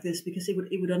soakaway like this, because it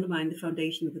would undermine the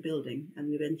foundation of the building,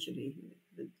 and eventually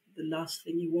the last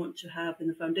thing you want to have in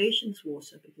the foundation is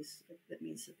water, because that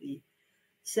means that the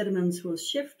sediments will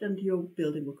shift and your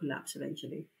building will collapse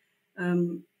eventually.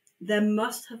 There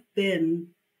must have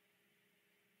been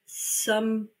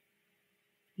some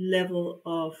level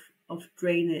of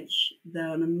drainage there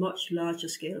on a much larger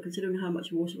scale, considering how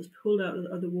much water was pulled out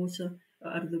of the well.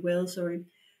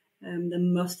 There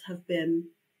must have been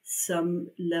some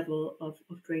level of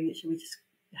drainage, and we just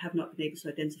have not been able to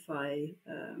identify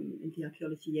in the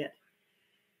archaeology yet.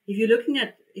 If you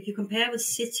compare with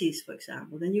cities, for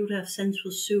example, then you would have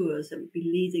central sewers that would be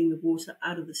leading the water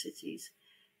out of the cities.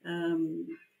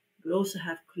 You would also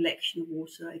have collection of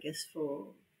water, I guess,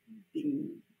 for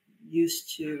being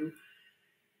used to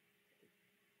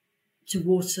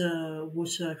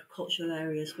water agricultural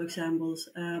areas, for example.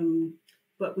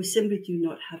 But we simply do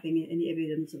not have any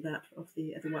evidence of that at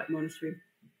the White Monastery.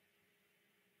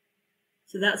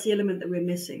 So that's the element that we're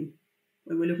missing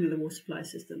when we're looking at the water supply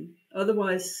system.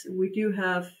 Otherwise, we do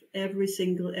have every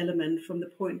single element from the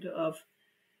point of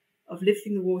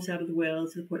lifting the water out of the well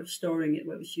to the point of storing it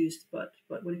where it was used. But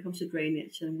when it comes to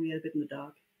drainage, then we are a bit in the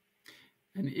dark.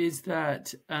 And is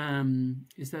that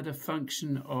a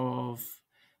function of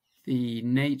the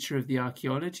nature of the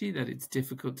archaeology that it's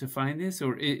difficult to find this,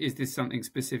 or is this something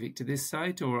specific to this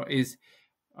site, or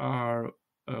are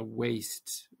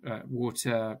waste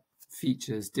water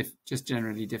features just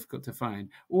generally difficult to find?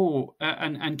 Or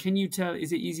and can you tell,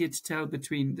 is it easier to tell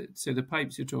between the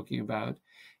pipes you're talking about,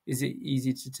 is it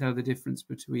easy to tell the difference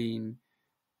between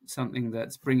something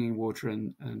that's bringing water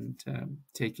and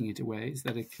taking it away? Is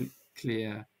that a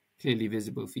clearly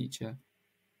visible feature?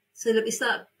 So let me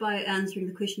start by answering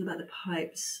the question about the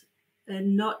pipes.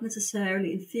 Not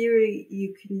necessarily. In theory,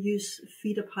 you can use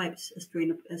feeder pipes as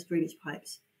drainage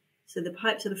pipes. So the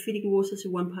pipes that are feeding water to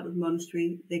one part of the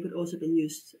monastery, they could also have been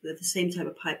used. The same type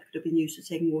of pipe could have been used for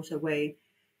taking water away.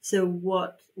 So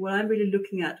what I'm really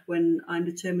looking at when I'm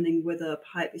determining whether a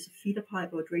pipe is a feeder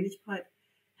pipe or a drainage pipe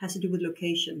has to do with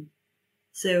location.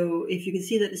 So if you can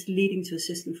see that it's leading to a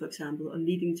system, for example, or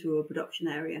leading to a production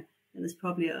area, then it's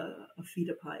probably a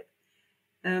feeder pipe.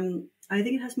 I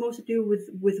think it has more to do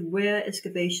with where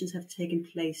excavations have taken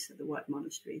place at the White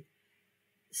Monastery.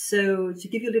 So to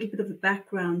give you a little bit of a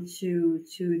background to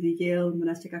the Yale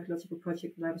Monastic Archaeological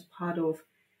Project that I was part of,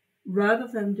 rather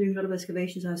than doing a lot of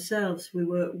excavations ourselves, we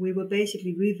were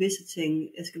basically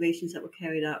revisiting excavations that were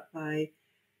carried out by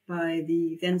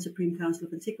the then Supreme Council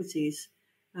of Antiquities,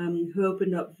 who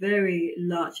opened up very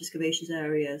large excavations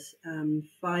areas,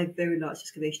 5 very large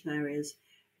excavation areas,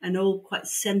 and all quite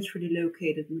centrally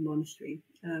located in the monastery.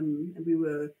 And we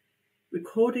were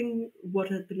recording what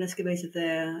had been excavated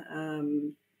there,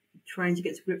 trying to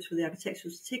get to grips with the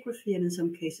architectural stratigraphy, and in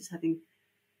some cases having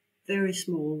very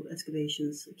small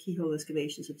excavations, keyhole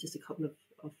excavations of just a couple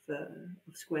of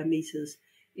square meters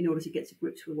in order to get to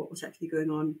grips with what was actually going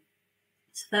on.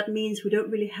 So that means we don't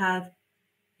really have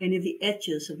any of the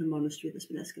edges of the monastery that's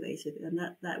been excavated, and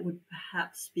that would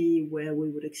perhaps be where we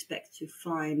would expect to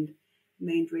find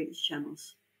main drainage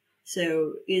channels.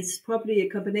 So it's probably a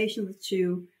combination of the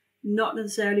two, not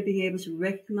necessarily being able to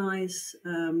recognize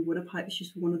when a pipe is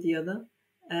used for one or the other,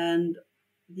 and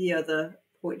the other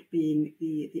point being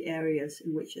the areas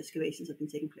in which excavations have been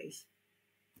taking place.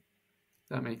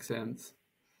 That makes sense.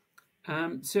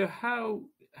 So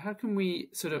how can we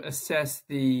sort of assess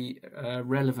the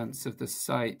relevance of the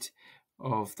site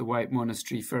of the White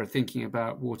Monastery for thinking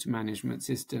about water management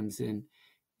systems in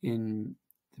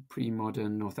the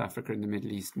pre-modern North Africa and the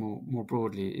Middle East more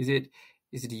broadly? Is it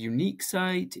a unique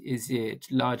site? Is it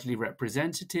largely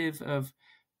representative of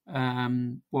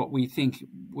what we think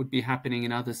would be happening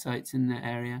in other sites in the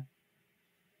area?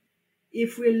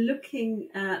 If we're looking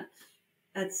at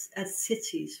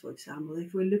cities, for example,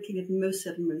 if we're looking at most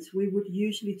settlements, we would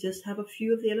usually just have a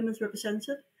few of the elements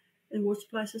represented in water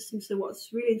supply systems. So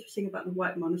what's really interesting about the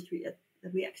White Monastery is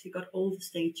that we actually got all the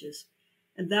stages,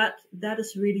 and that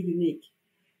is really unique.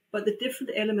 But the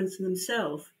different elements in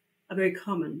themselves are very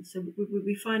common. So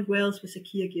we find wells with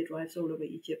Sakia gear drives all over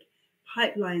Egypt.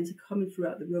 Pipelines are common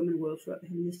throughout the Roman world, throughout the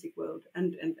Hellenistic world,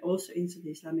 and also into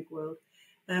the Islamic world.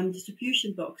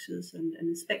 Distribution boxes and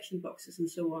inspection boxes and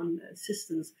so on,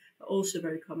 systems are also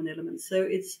very common elements. So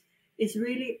it's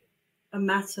really a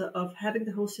matter of having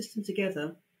the whole system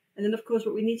together. And then, of course,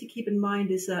 what we need to keep in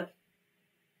mind is that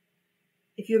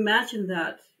if you imagine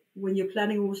that when you're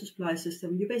planning a water supply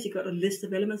system, you basically got a list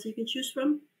of elements that you can choose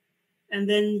from, and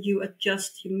then you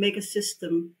make a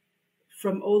system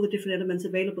from all the different elements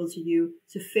available to you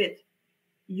to fit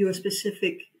your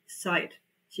specific site.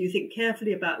 So you think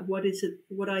carefully about what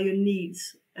are your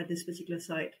needs at this particular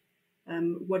site?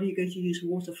 What are you going to use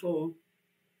water for?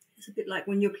 It's a bit like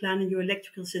when you're planning your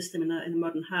electrical system in a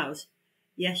modern house.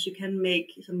 Yes, you can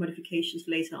make some modifications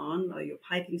later on, or your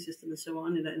piping system and so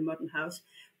on in a modern house,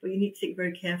 but you need to think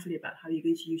very carefully about how you're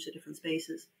going to use the different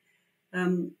spaces.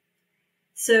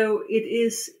 So it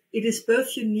is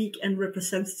both unique and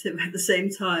representative at the same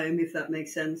time, if that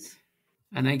makes sense.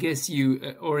 And I guess you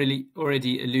already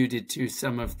alluded to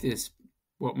some of this,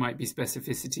 what might be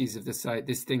specificities of the site,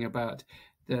 this thing about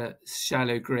the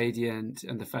shallow gradient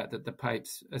and the fact that the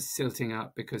pipes are silting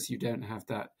up because you don't have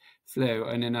that flow.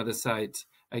 And another site,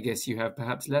 I guess you have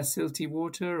perhaps less silty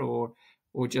water, or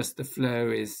just the flow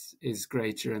is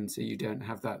greater, and so you don't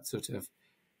have that sort of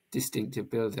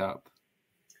distinctive build-up.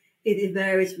 It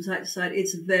varies from site to site.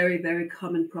 It's a very, very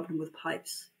common problem with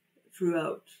pipes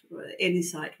throughout any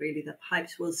site, really. The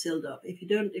pipes will silt up. If you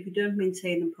don't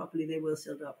maintain them properly, they will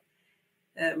silt up.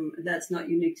 That's not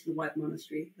unique to the White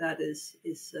Monastery. That is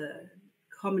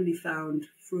commonly found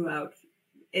throughout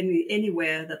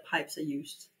anywhere that pipes are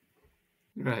used.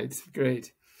 Right,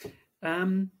 great.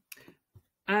 And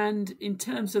in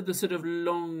terms of the sort of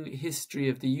long history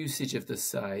of the usage of the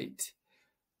site,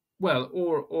 well,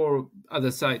 or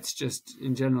other sites just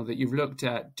in general that you've looked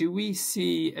at, do we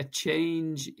see a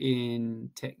change in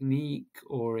technique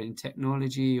or in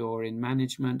technology or in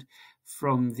management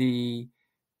from the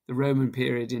Roman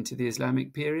period into the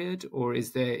Islamic period, or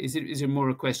is it more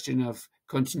a question of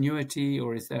continuity,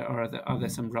 or are there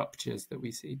some ruptures that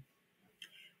we see?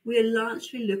 We are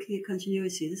largely looking at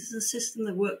continuity. This is a system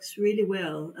that works really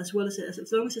well, as long as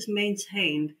it's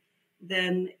maintained,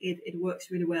 then it works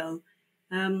really well.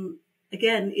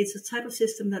 Again, it's a type of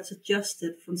system that's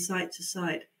adjusted from site to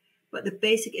site, but the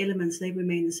basic elements, they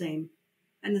remain the same.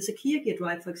 And the Secure gear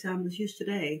drive, for example, is used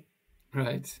today.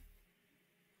 Right.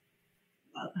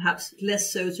 Perhaps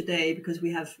less so today because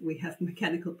we have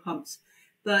mechanical pumps,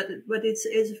 but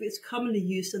it's commonly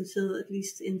used until at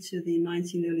least into the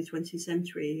 19th, early 20th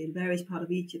century in various parts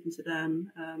of Egypt and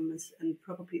Sudan, and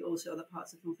probably also other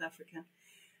parts of North Africa.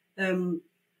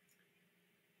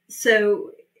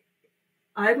 So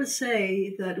I would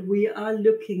say that we are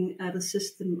looking at a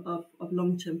system of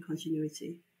long-term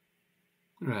continuity.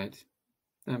 Right.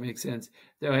 That makes sense.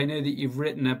 Though I know that you've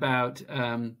written about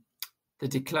the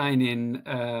decline in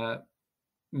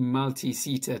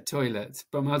multi-seater toilets,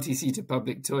 but multi-seater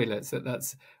public toilets,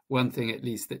 that's one thing at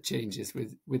least that changes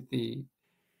with the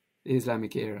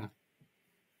Islamic era.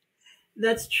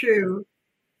 That's true.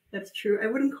 That's true. I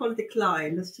wouldn't call it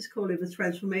decline. Let's just call it a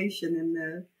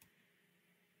transformation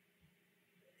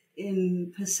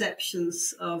in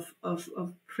perceptions of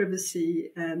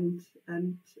privacy and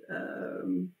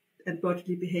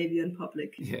bodily behavior in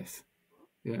public. Yes.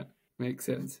 Yeah, makes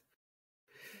sense.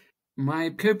 My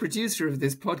co-producer of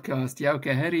this podcast,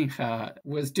 Jouke Heringa,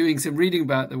 was doing some reading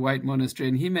about the White Monastery,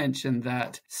 and he mentioned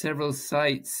that several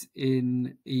sites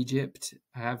in Egypt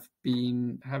have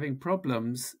been having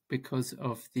problems because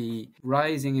of the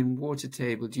rising in water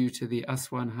table due to the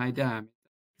Aswan High Dam.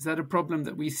 Is that a problem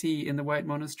that we see in the White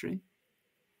Monastery?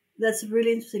 That's a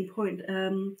really interesting point.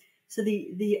 So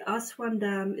the Aswan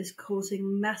Dam is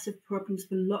causing massive problems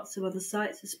for lots of other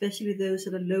sites, especially those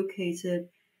that are located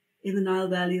in the Nile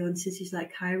Valley or in cities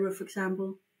like Cairo, for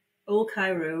example. Old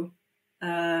Cairo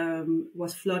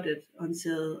was flooded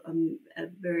until a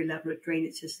very elaborate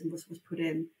drainage system was put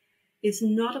in. It's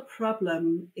not a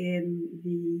problem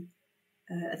in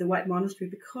at the White Monastery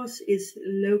because it's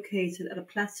located at a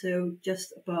plateau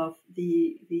just above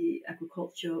the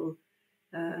agricultural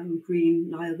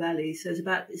green Nile Valley. So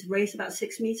it's raised about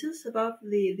 6 meters above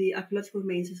the archaeological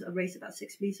remains are raised about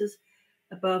 6 meters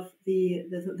above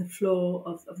the floor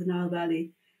of the Nile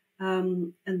Valley,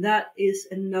 and that is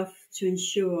enough to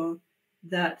ensure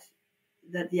that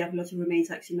the archaeological remains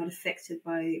are actually not affected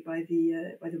by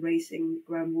the raising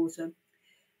groundwater.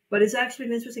 But it's actually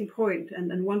an interesting point,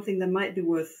 and one thing that might be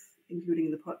worth including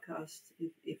in the podcast,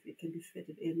 if it can be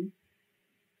fitted in,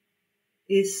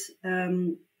 is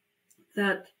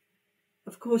that,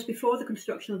 of course, before the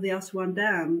construction of the Aswan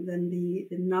Dam, then the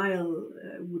Nile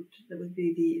would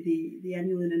be the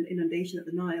annual inundation of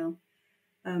the Nile,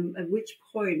 at which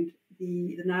point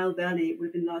the Nile Valley would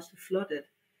have been largely flooded.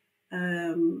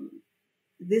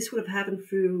 This would have happened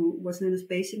through what's known as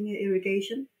basin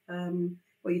irrigation,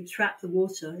 where you trap the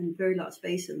water in very large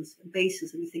basins, and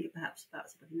we think perhaps about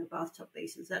bathtub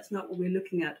basins. That's not what we're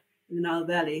looking at in the Nile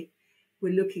Valley.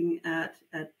 We're looking at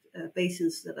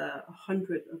basins that are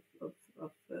 100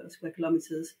 of square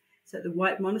kilometers. So the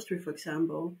White Monastery, for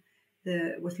example,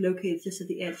 was located just at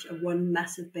the edge of one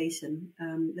massive basin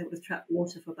that would have trapped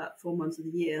water for about 4 months of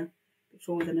the year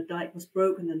before then a dike was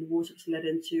broken and the water was led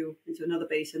into another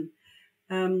basin.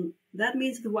 That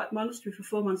means that the White Monastery for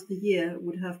 4 months of the year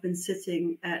would have been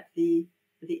sitting at the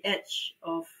edge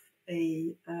of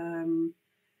a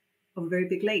very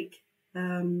big lake.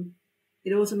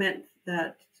 It also meant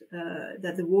that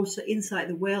the water inside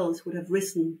the wells would have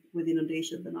risen with the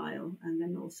inundation of the Nile and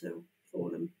then also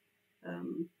fallen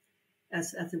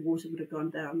as the water would have gone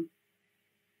down.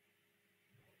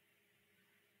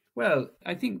 Well,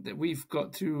 I think that we've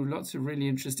got through lots of really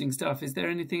interesting stuff. Is there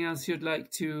anything else you'd like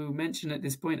to mention at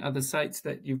this point? Other sites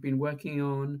that you've been working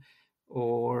on,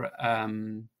 or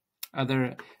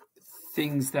other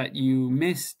things that you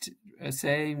missed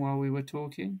saying while we were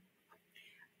talking?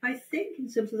 I think in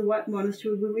terms of the White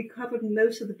Monastery, we covered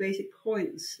most of the basic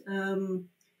points.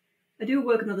 I do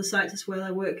work on other sites as well.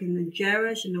 I work in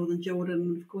Jerash in northern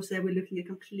Jordan. Of course, there we're looking at a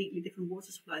completely different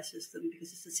water supply system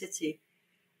because it's a city.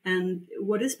 And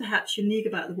what is perhaps unique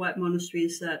about the White Monastery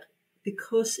is that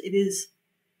because it is,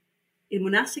 in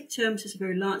monastic terms, it's a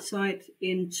very large site.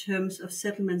 In terms of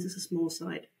settlements, it's a small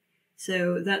site.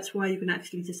 So that's why you can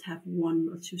actually just have one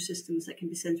or two systems that can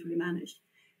be centrally managed.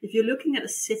 If you're looking at a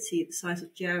city the size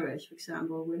of Jerash, for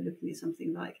example, we're looking at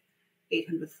something like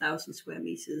 800,000 square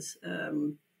meters.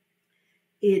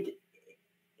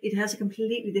 It has a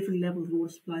completely different level of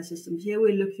water supply systems. Here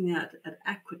we're looking at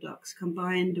aqueducts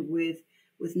combined with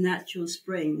natural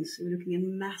springs. We're looking at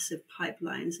massive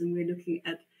pipelines, and we're looking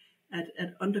at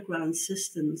underground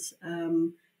systems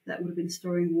that would have been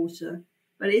storing water.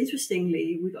 But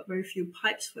interestingly, we got very few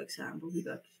pipes, for example.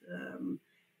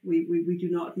 We do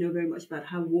not know very much about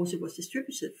how water was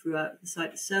distributed throughout the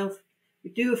site itself. We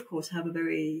do, of course, have a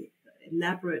very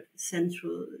elaborate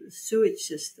central sewage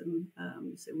system,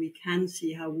 so we can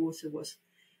see how water was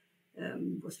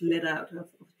led out of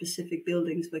specific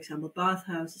buildings, for example,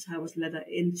 bathhouses, how it was led out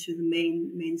into the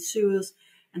main sewers,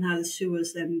 and how the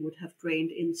sewers then would have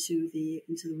drained into the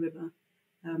river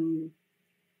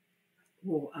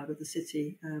or out of the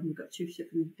city. We've got two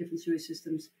different sewage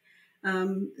systems,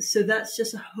 so that's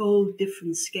just a whole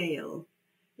different scale.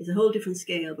 It's a whole different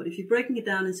scale, but if you're breaking it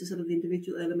down into sort of the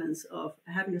individual elements of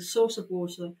having a source of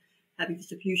water, having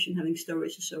distribution, having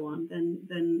storage, and so on,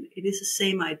 then it is the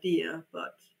same idea,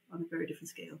 but on a very different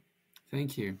scale.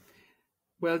 Thank you.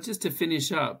 Well, just to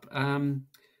finish up,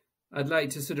 I'd like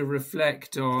to sort of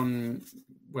reflect on,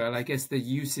 well, I guess the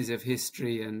uses of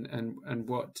history and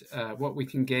what we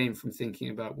can gain from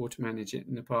thinking about water management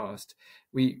in the past.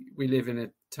 We live in a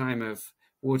time of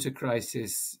water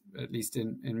crisis, at least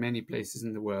in many places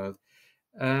in the world.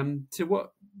 So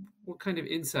what kind of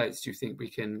insights do you think we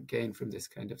can gain from this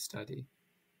kind of study?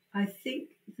 I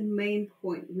think the main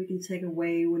point we can take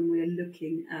away when we're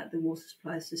looking at the water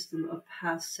supply system of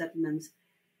past settlements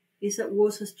is that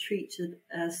water is treated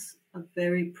as a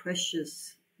very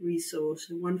precious resource.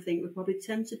 And one thing we probably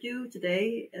tend to do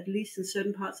today, at least in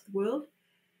certain parts of the world,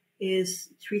 is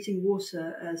treating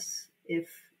water as if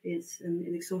it's an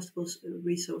inexhaustible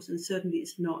resource, and certainly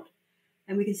it's not.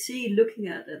 And we can see, looking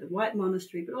at the White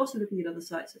Monastery, but also looking at other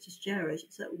sites such as Jouke,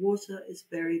 is that water is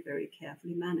very, very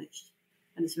carefully managed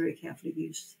and it's very carefully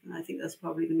used. And I think that's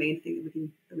probably the main thing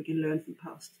that we can learn from the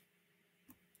past.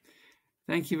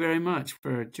 Thank you very much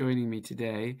for joining me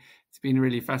today. It's been a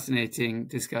really fascinating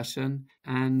discussion,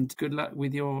 and good luck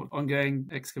with your ongoing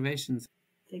excavations.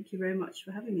 Thank you very much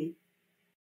for having me.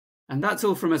 And that's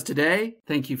all from us today.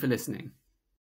 Thank you for listening.